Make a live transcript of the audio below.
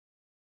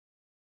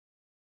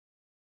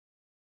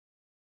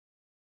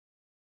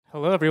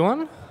Hello,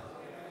 everyone.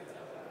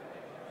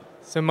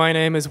 So my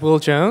name is Will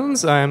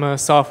Jones. I'm a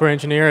software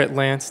engineer at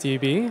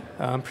LanceDB.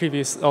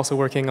 Also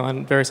working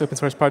on various open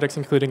source projects,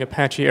 including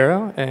Apache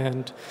Arrow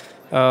and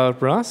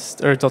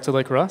Rust, or Delta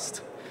Lake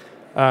Rust.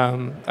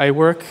 I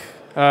work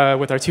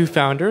with our two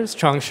founders,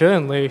 Chang Shi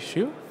and Lei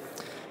Xu.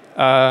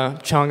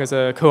 Chang is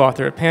a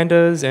co-author at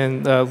Pandas,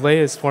 and Lei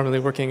is formerly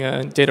working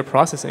in data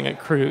processing at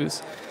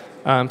Cruise.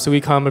 So we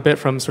come a bit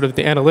from sort of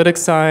the analytics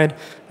side,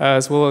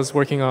 as well as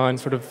working on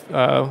sort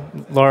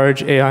of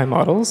large AI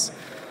models.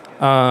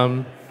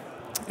 And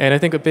I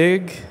think a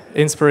big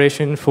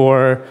inspiration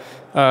for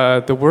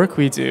the work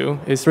we do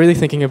is really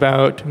thinking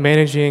about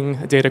managing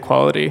data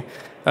quality.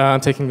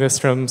 I'm taking this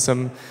from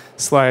some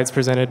slides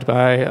presented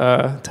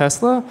by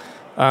Tesla.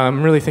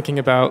 I'm really thinking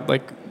about,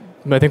 I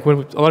think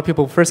when a lot of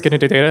people first get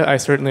into data, I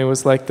certainly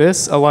was like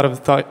this. A lot of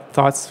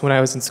thoughts when I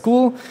was in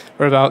school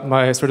were about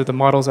the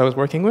models I was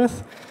working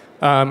with.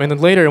 And then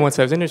later, once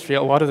I was in industry,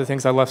 a lot of the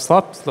things I lost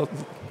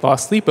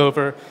sleep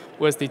over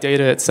was the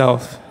data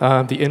itself,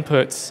 the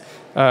inputs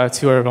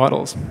to our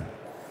models.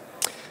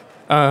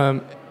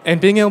 And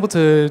being able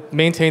to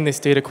maintain this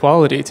data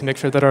quality to make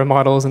sure that our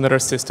models and that our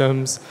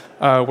systems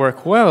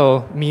work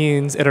well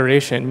means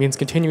iteration, means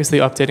continuously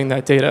updating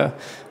that data.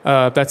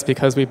 That's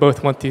because we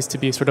both want these to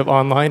be sort of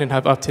online and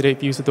have up-to-date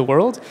views of the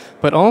world,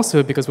 but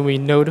also because when we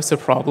notice a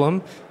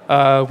problem,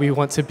 we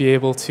want to be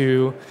able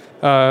to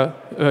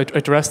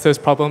address those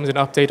problems and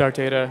update our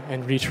data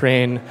and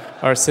retrain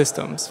our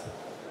systems.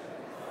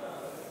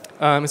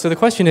 So the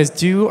question is,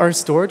 do our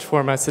storage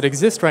formats that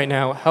exist right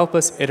now help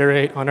us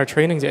iterate on our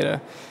training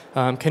data?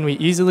 Can we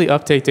easily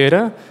update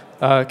data?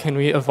 Can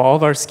we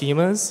evolve our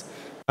schemas?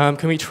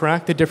 Can we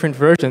track the different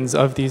versions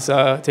of these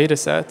data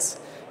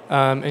sets?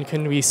 And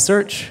can we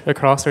search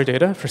across our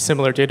data for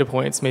similar data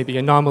points, maybe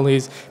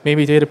anomalies,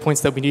 maybe data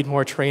points that we need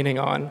more training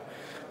on?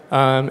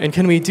 And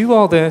can we do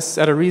all this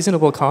at a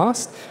reasonable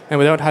cost and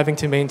without having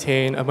to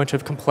maintain a bunch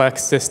of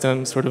complex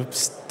systems sort of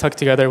stuck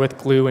together with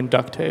glue and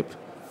duct tape?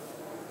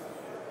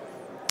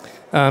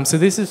 So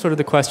these are sort of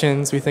the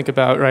questions we think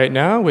about right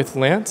now with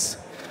Lance.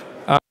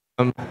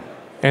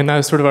 And that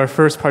was sort of our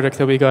first project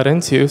that we got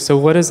into. So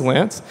what is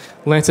Lance?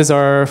 Lance is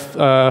our,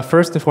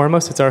 first and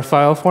foremost, it's our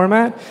file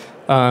format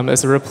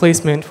as a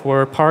replacement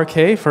for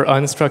Parquet for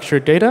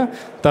unstructured data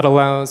that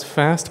allows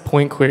fast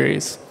point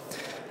queries.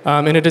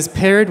 And it is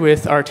paired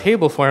with our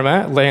table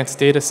format, Lance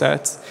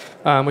datasets,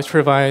 which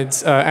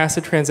provides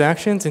ACID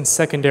transactions and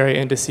secondary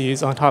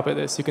indices on top of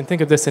this. You can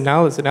think of this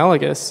as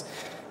analogous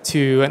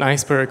to an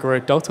iceberg or a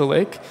delta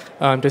lake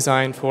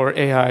designed for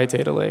AI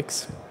data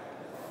lakes.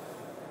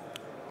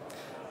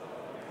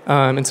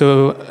 And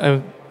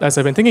so as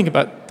I've been thinking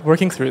about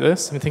working through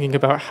this, I've been thinking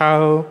about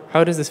how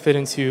does this fit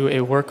into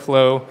a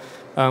workflow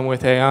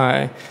with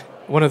AI.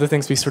 One of the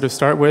things we sort of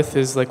start with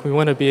is we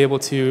want to be able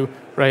to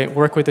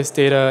work with this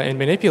data and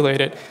manipulate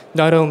it,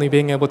 not only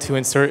being able to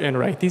insert and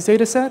write these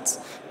data sets,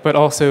 but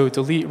also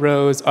delete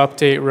rows,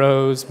 update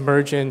rows,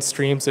 merge in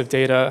streams of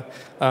data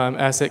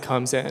as it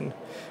comes in.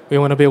 We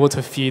want to be able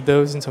to feed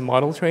those into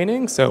model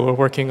training, so we're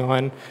working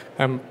on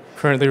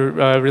currently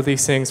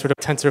releasing sort of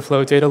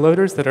TensorFlow data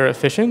loaders that are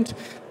efficient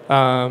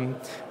and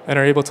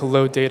are able to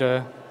load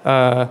data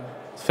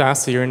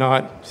fast, so you're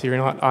not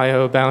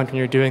I/O bound when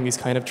you're doing these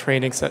kind of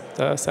training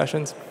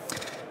sessions.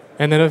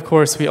 And then, of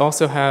course, we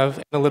also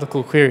have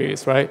analytical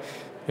queries, right?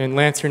 In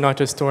Lance, you're not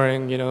just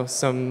storing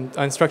some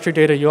unstructured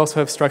data. You also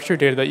have structured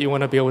data that you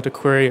want to be able to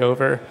query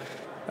over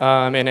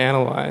and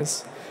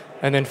analyze.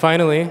 And then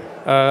finally,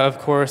 of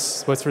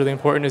course, what's really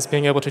important is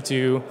being able to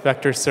do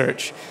vector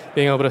search,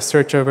 being able to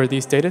search over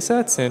these data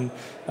sets. And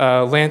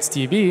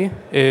LanceDB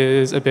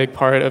is a big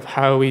part of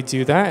how we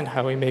do that and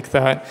how we make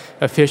that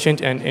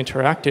efficient and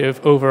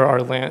interactive over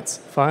our Lance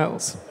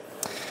files.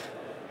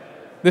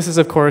 This is,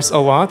 of course, a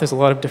lot. There's a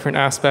lot of different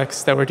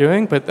aspects that we're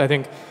doing, but I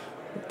think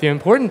the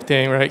important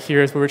thing right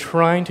here is what we're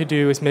trying to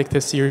do is make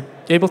this, you're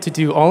able to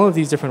do all of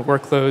these different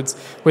workloads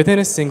within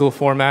a single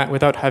format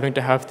without having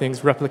to have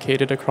things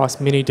replicated across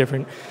many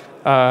different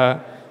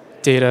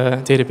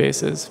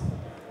databases.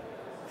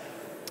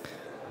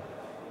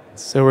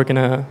 So we're going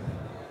to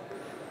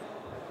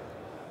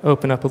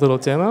open up a little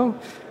demo.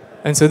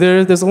 And so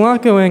there's a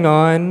lot going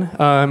on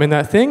in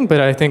that thing, but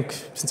I think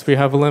since we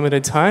have a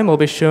limited time, I'll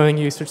be showing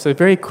you just a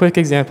very quick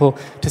example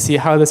to see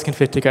how this can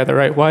fit together,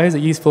 right? Why is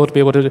it useful to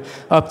be able to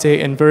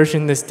update and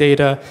version this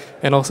data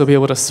and also be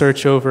able to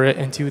search over it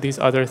and do these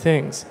other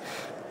things?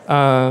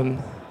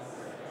 Let's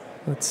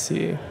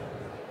see.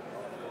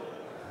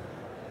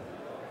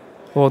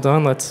 Hold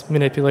on, let's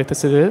manipulate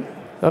this a bit.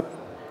 Oh.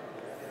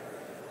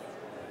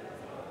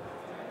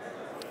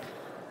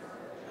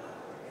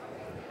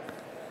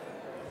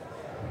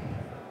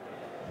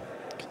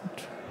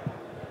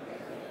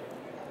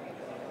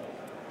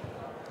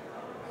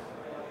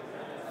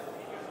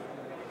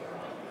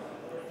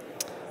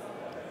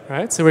 All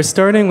right, so we're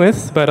starting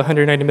with about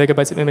 190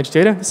 megabytes of image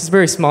data. This is a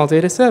very small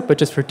data set, but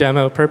just for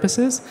demo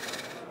purposes.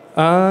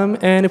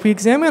 And if we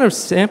examine a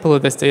sample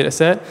of this data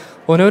set,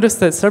 we'll notice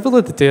that several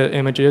of the data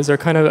images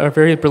are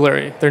very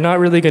blurry. They're not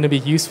really going to be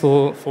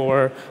useful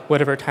for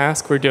whatever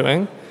task we're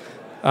doing.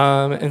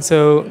 And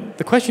so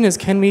the question is,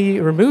 can we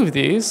remove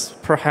these,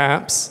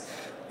 perhaps,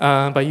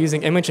 by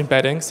using image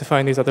embeddings to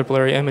find these other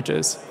blurry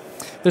images?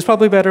 There's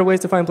probably better ways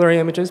to find blurry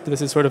images, but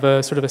this is sort of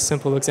a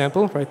simple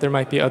example, right? There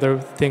might be other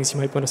things you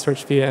might want to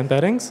search via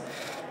embeddings.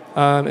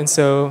 And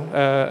so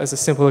as a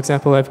simple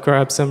example, I've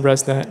grabbed some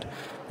ResNet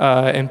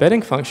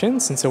embedding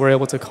functions, and so we're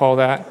able to call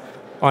that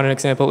on an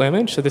example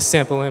image. So this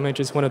sample image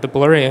is one of the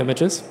blurry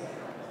images.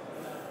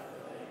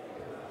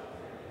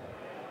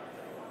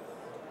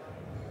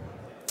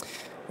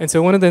 And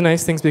so one of the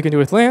nice things we can do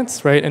with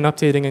Lance, right, in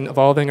updating and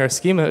evolving our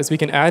schema is we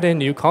can add in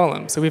new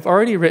columns. So we've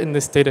already written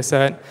this data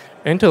set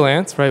into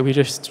Lance, right? We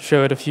just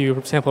showed a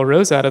few sample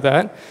rows out of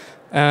that.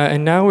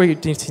 And now we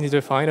need to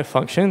define a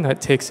function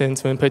that takes in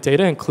some input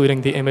data,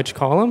 including the image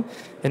column,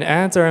 and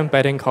adds our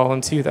embedding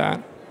column to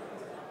that.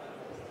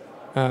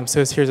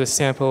 So here's a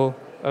sample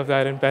of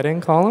that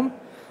embedding column.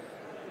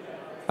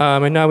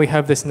 And now we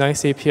have this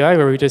nice API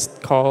where we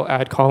just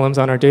add columns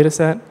on our data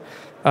set,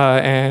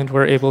 and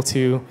we're able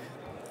to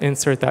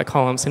insert that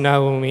column. So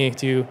now when we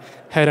do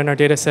head on our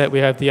data set, we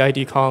have the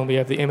ID column, we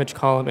have the image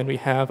column, and we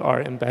have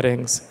our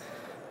embeddings.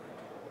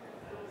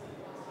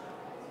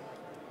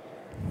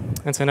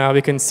 And so now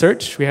we can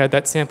search. We had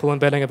that sample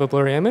embedding of a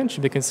blurry image.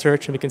 We can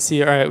search and we can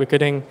see, all right,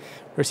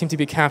 we seem to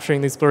be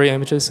capturing these blurry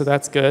images, so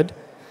that's good.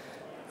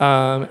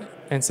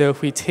 And so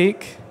if we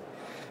take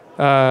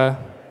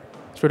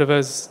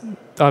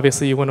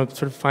obviously you want to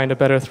sort of find a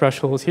better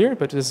threshold here,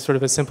 but this is sort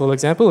of a simple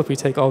example. If we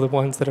take all the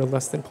ones that are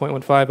less than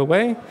 0.15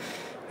 away,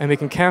 and we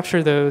can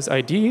capture those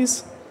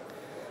IDs,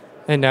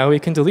 and now we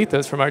can delete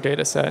those from our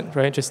data set,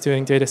 right? Just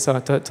doing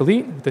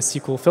data.delete with the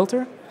SQL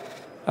filter.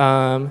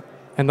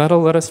 And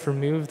that'll let us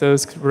remove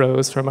those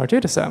rows from our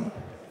data set.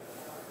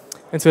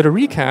 And so to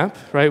recap,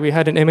 right, we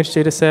had an image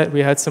data set, we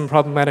had some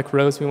problematic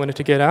rows we wanted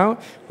to get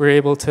out. We were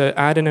able to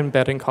add an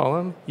embedding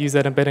column, use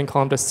that embedding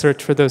column to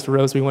search for those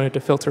rows we wanted to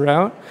filter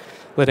out,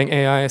 letting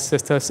AI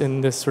assist us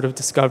in this sort of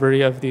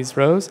discovery of these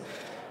rows.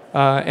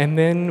 And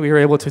then we were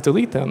able to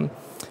delete them.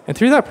 And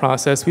through that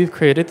process, we've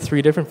created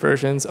 3 different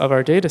versions of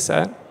our data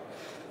set.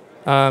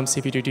 So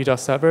if you do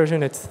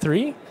DDoS.version, it's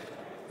 3.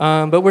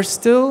 But we're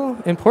still,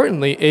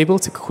 importantly, able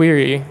to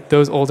query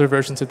those older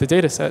versions of the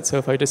data set. So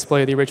if I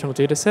display the original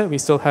data set, we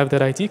still have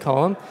that ID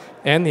column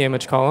and the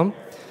image column.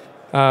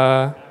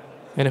 And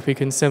if we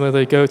can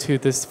similarly go to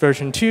this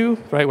version 2,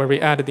 right, where we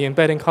added the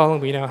embedding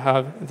column, we now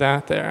have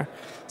that there.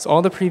 So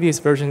all the previous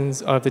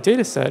versions of the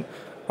data set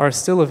are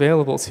still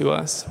available to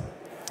us.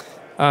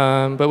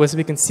 But as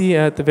we can see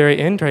at the very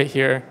end right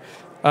here,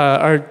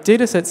 our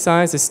data set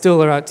size is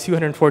still around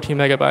 214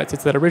 megabytes.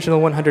 It's that original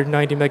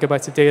 190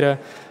 megabytes of data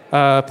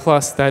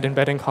plus that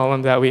embedding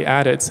column that we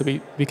added. So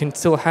we can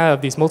still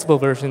have these multiple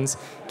versions,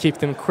 keep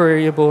them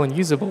queryable and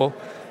usable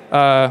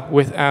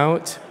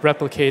without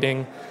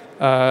replicating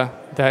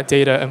that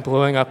data and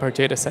blowing up our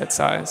data set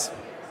size.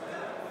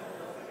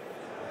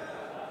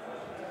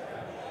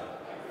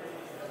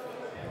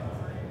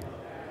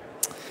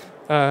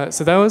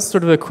 So that was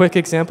sort of a quick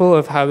example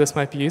of how this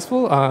might be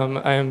useful.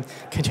 I'm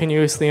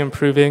continuously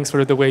improving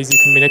sort of the ways you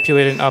can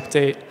manipulate and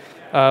update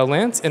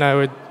Lance, and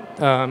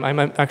I'm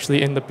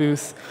actually in the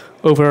booth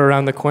over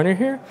around the corner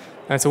here.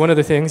 And so one of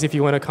the things, if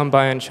you want to come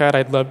by and chat,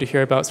 I'd love to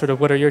hear about sort of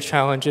what are your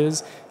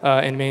challenges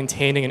in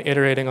maintaining and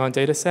iterating on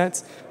data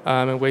sets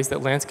and ways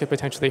that Lance could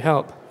potentially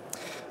help.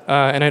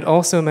 And I'd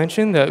also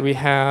mention that we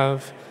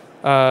have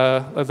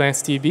a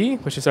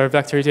LanceDB, which is our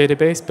vector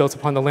database built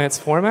upon the Lance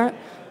format.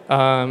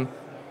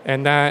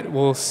 And that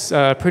will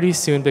pretty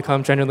soon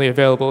become generally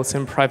available. It's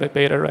in private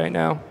beta right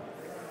now.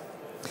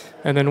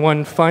 And then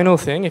one final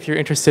thing, if you're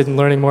interested in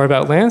learning more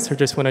about Lance or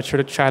just want to sort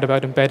of chat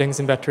about embeddings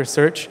and vector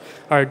search,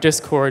 our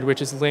Discord, which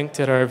is linked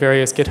at our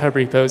various GitHub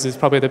repos, is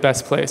probably the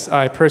best place.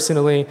 I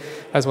personally,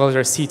 as well as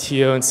our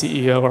CTO and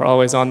CEO, are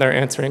always on there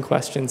answering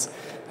questions,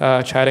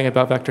 chatting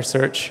about vector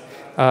search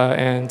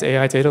and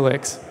AI data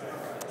lakes.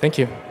 Thank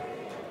you.